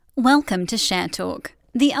Welcome to Share Talk,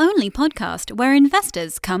 the only podcast where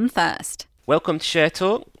investors come first. Welcome to Share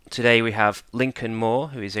Talk. Today we have Lincoln Moore,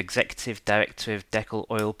 who is Executive Director of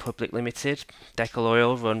DekelOil Public Limited.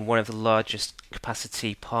 DekelOil run one of the largest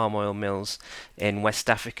capacity palm oil mills in West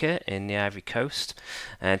Africa, in the Ivory Coast.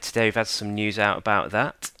 And today we've had some news out about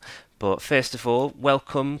that. But first of all,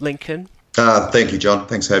 welcome, Lincoln. Thank you, John.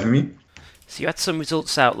 Thanks for having me. So you had some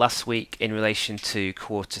results out last week in relation to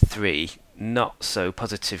quarter three, not so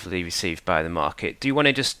positively received by the market. Do you want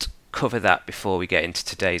to just cover that before we get into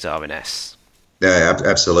today's RNS? Yeah,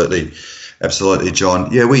 absolutely,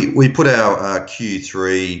 John. Yeah, we put our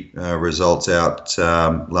Q3 results out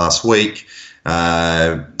last week.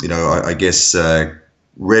 I guess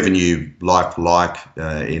revenue like for like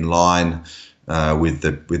in line with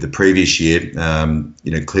the previous year.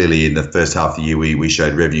 Clearly in the first half of the year we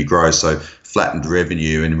showed revenue growth, so flattened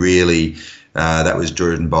revenue, and really that was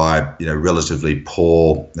driven by relatively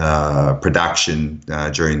poor production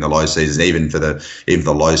during the low season. Even for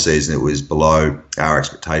the low season, it was below our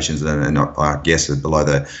expectations, and I guess below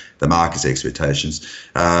the market's expectations.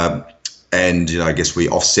 I guess we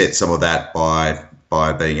offset some of that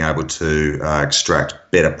by being able to extract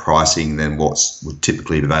better pricing than what's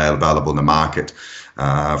typically available in the market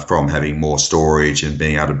from having more storage and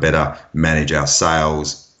being able to better manage our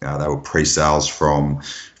sales. They were pre-sales from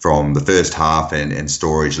the first half and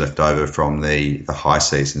storage left over from the high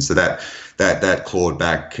season. So that clawed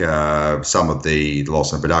back some of the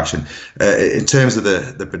loss in production. In terms of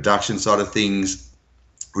the production side of things,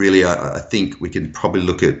 really, I think we can probably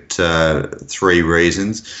look at three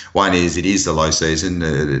reasons. One is it is the low season.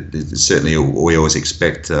 Certainly, we always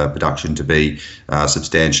expect production to be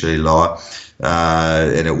substantially lower,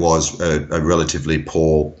 and it was a relatively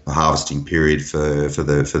poor harvesting period for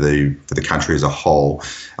the country as a whole.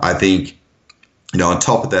 I think, on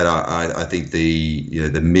top of that, I think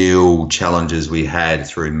the mill challenges we had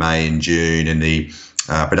through May and June, and the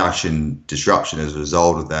production disruption as a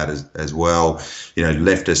result of that as well,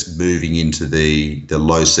 left us moving into the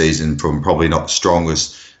low season from probably not the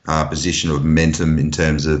strongest position of momentum in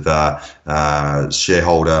terms of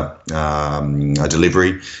shareholder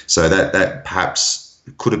delivery. So that perhaps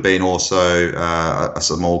could have been also a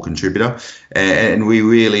small contributor. And we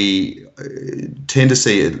really tend to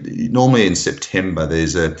see it normally in September.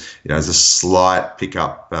 There's a slight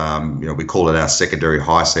pickup. We call it our secondary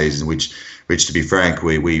high season, which to be frank,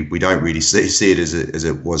 we don't really see it as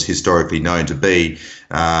it was historically known to be.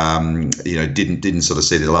 Didn't sort of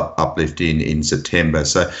see the uplift in September.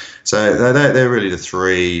 So they're really the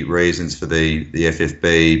three reasons for the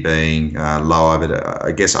FFB being lower. But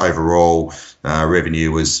I guess overall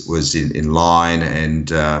revenue was in line,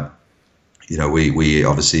 and we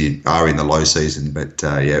obviously are in the low season. But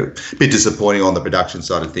a bit disappointing on the production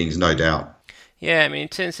side of things, no doubt. Yeah, I mean, in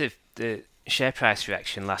terms of the share price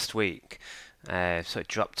reaction last week, so it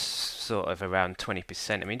dropped sort of around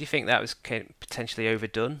 20%. I mean, do you think that was potentially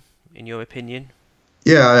overdone, in your opinion?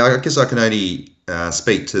 Yeah, I guess I can only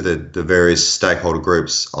speak to the various stakeholder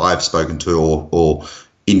groups I've spoken to, or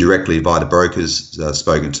indirectly by the brokers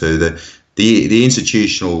spoken to. The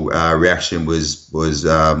institutional reaction was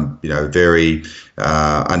very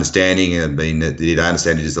understanding. I mean, they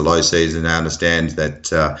understand it is the low season. They understand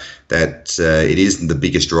that it isn't the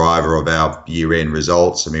biggest driver of our year-end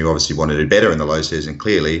results. I mean, we obviously want to do better in the low season,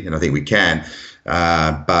 clearly, and I think we can.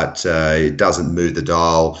 But it doesn't move the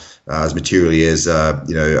dial as materially as a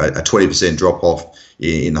 20% drop off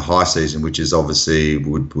in the high season, which is obviously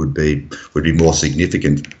would be more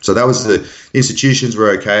significant. So that was the institutions were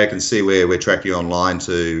okay. I can see where we're tracking online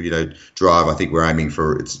to drive. I think we're aiming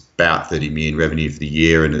for it's about 30 million revenue for the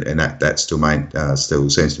year, and that still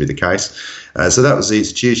seems to be the case. So that was the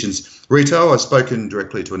institutions. Retail, I've spoken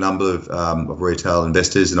directly to a number of retail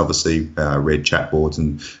investors, and obviously read chat boards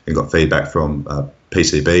and got feedback from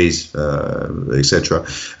PCBs, etc.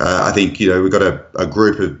 I think we've got a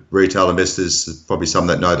group of retail investors, probably some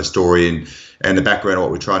that know the story and the background of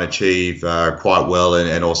what we're trying to achieve quite well,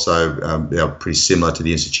 and also pretty similar to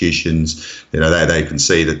the institutions. They can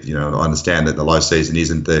see that understand that the low season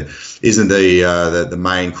isn't the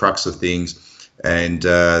main crux of things. And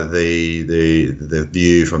the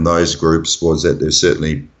view from those groups was that there's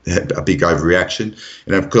certainly a big overreaction.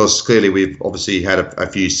 And of course, clearly, we've obviously had a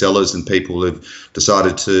few sellers and people who've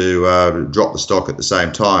decided to drop the stock at the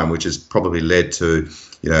same time, which has probably led to,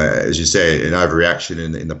 as you say, an overreaction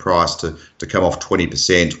in the price to come off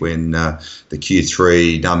 20% when the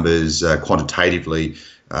Q3 numbers quantitatively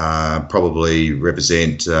probably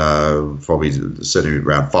represent certainly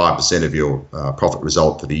around 5% of your profit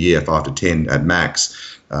result for the year, 5 to 10 at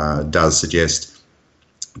max, does suggest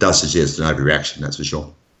an overreaction, that's for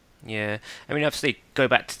sure. Yeah, I mean, obviously, go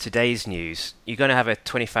back to today's news. You're going to have a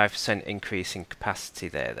 25% increase in capacity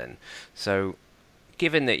there then. So,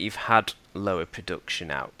 given that you've had lower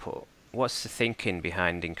production output, what's the thinking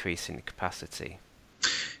behind increasing the capacity?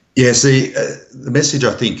 Yeah, see, the message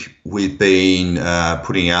I think we've been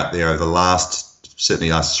putting out there over the last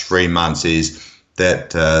 3 months is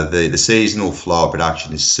that the seasonal flow of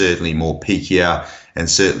production is certainly more peakier, and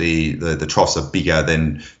certainly the troughs are bigger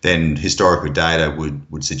than historical data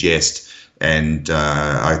would suggest. And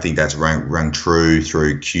I think that's rung true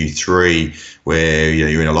through Q3, where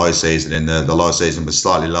you're in a low season, and the low season was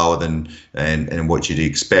slightly lower than and what you'd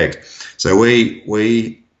expect. So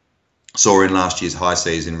we saw in last year's high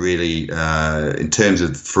season really, in terms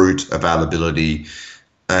of fruit availability,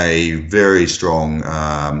 a very strong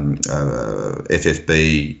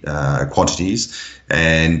FFB quantities,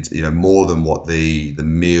 and more than what the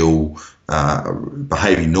mill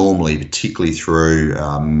behaving normally, particularly through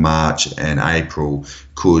March and April,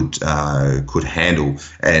 could handle.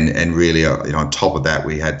 And really, on top of that,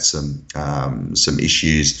 we had some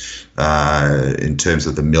issues in terms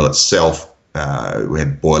of the mill itself. We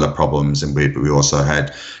had boiler problems, and we also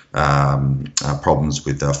had problems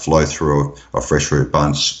with the flow through of fresh fruit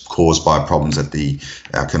bunch caused by problems at the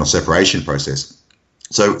kernel separation process.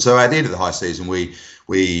 So at the end of the high season, we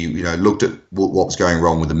looked at what was going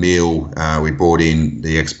wrong with the mill. We brought in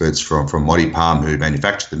the experts from Modi Palm, who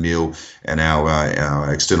manufactured the mill, and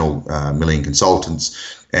our external milling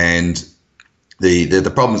consultants. And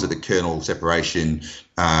the problems at the kernel separation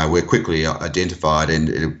were quickly identified, and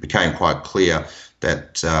it became quite clear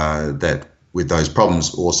that with those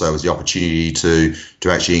problems also was the opportunity to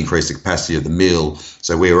actually increase the capacity of the mill.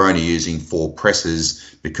 So we were only using 4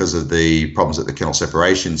 presses because of the problems at the kernel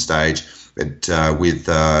separation stage. But with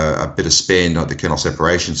a bit of spend at the kernel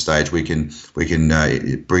separation stage, we can bring in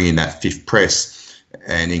that 5th press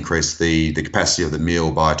and increase the capacity of the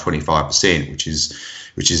mill by 25%, which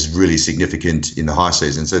is really significant in the high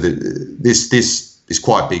season. So this is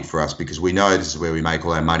quite big for us, because we know this is where we make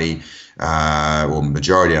all our money, or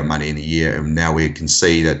majority of our money in the year, and now we can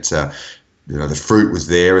see that the fruit was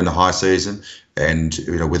there in the high season, and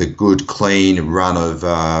with a good clean run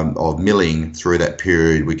of milling through that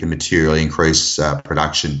period, we can materially increase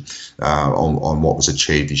production on what was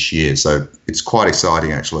achieved this year. So it's quite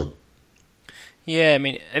exciting, actually. Yeah, I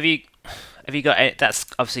mean, have you got? That's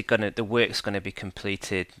obviously the work's gonna be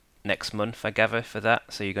completed next month, I gather, for that.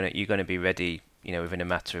 So you're gonna be ready, within a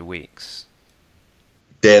matter of weeks.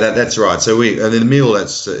 Yeah, that's right. So the mill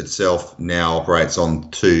itself now operates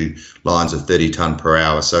on 2 lines of 30 tonne per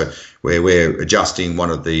hour. So we're adjusting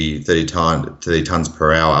one of the 30 tonnes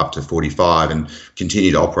per hour up to 45, and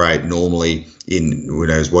continue to operate normally in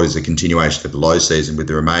what is a continuation of the low season with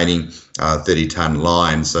the remaining 30 tonne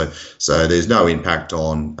line. So there's no impact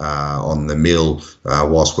on the mill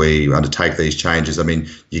whilst we undertake these changes. I mean,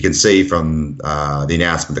 you can see from the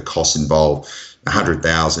announcement the costs involved.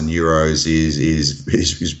 100,000 euros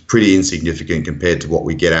is pretty insignificant compared to what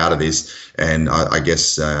we get out of this, and I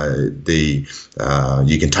guess you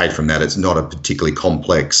can take from that it's not a particularly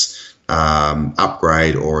complex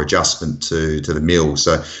upgrade or adjustment to the mill.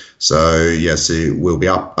 So yes, we'll be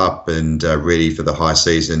up and ready for the high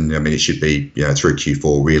season. I mean, it should be through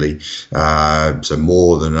Q4 really, so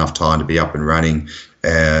more than enough time to be up and running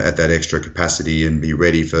at that extra capacity and be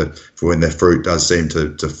ready for when the fruit does seem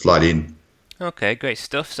to flood in. Okay, great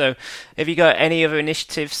stuff. So have you got any other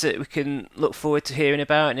initiatives that we can look forward to hearing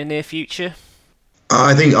about in the near future?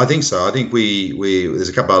 I think so. I think we there's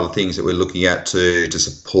a couple other things that we're looking at to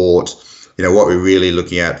support. What we're really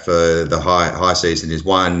looking at for the high season is,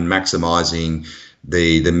 one, maximising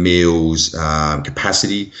the mill's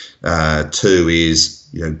capacity. 2 is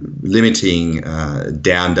limiting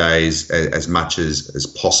down days as much as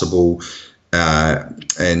possible.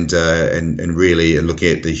 And really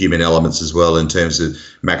looking at the human elements as well in terms of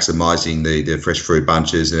maximising the fresh fruit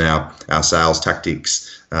bunches and our sales tactics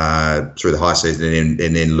through the high season,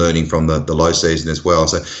 and then learning from the low season as well.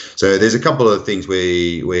 So there's a couple of things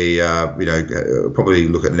we probably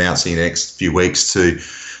look at announcing in the next few weeks to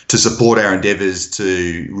support our endeavours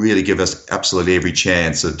to really give us absolutely every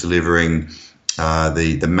chance of delivering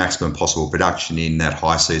the maximum possible production in that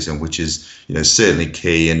high season, which is certainly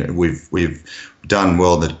key. And we've done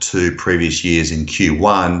well the 2 previous years in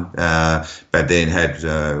Q1, but then had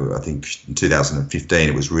I think in 2015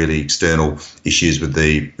 it was really external issues with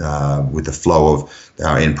the flow of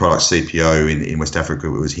our end product CPO in West Africa.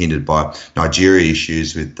 It was hindered by Nigeria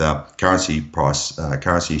issues with currency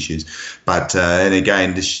issues. But and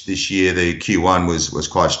again this year the Q1 was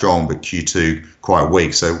quite strong, but Q2 quite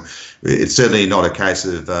weak. So it's certainly not a case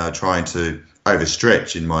of trying to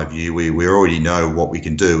overstretch, in my view. We already know what we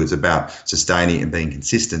can do. It's about sustaining and being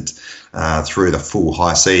consistent through the full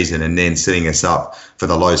high season, and then setting us up for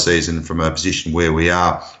the low season from a position where we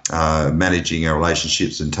are managing our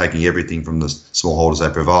relationships and taking everything from the smallholders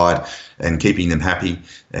they provide and keeping them happy,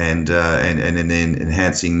 and then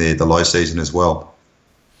enhancing the low season as well.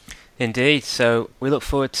 Indeed. So we look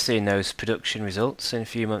forward to seeing those production results in a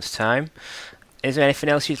few months' time. Is there anything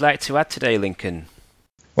else you'd like to add today, Lincoln?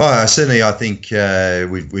 Well, certainly, I think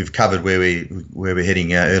we've covered where we're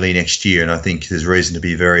heading early next year, and I think there's reason to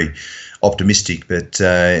be very optimistic. But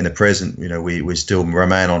in the present, we still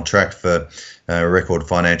remain on track for record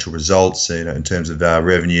financial results, in terms of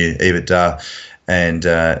revenue, EBITDA, and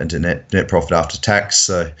net profit after tax.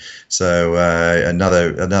 So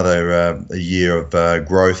another year of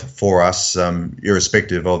growth for us,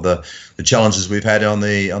 irrespective of the challenges we've had on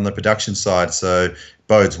the production side. So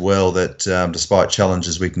bodes well that despite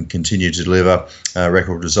challenges, we can continue to deliver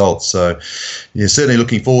record results. So, certainly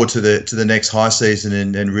looking forward to the next high season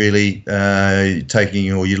and really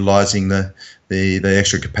taking or utilising the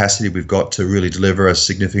extra capacity we've got to really deliver a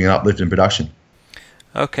significant uplift in production.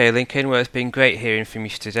 Okay, Lincoln, well, it's been great hearing from you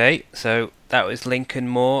today. So that was Lincoln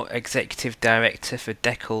Moore, Executive Director for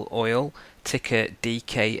DekelOil, ticker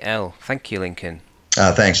DKL. Thank you, Lincoln.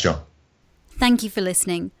 Thanks, John. Thank you for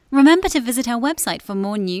listening. Remember to visit our website for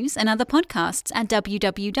more news and other podcasts at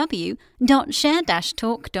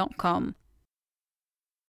www.share-talk.com.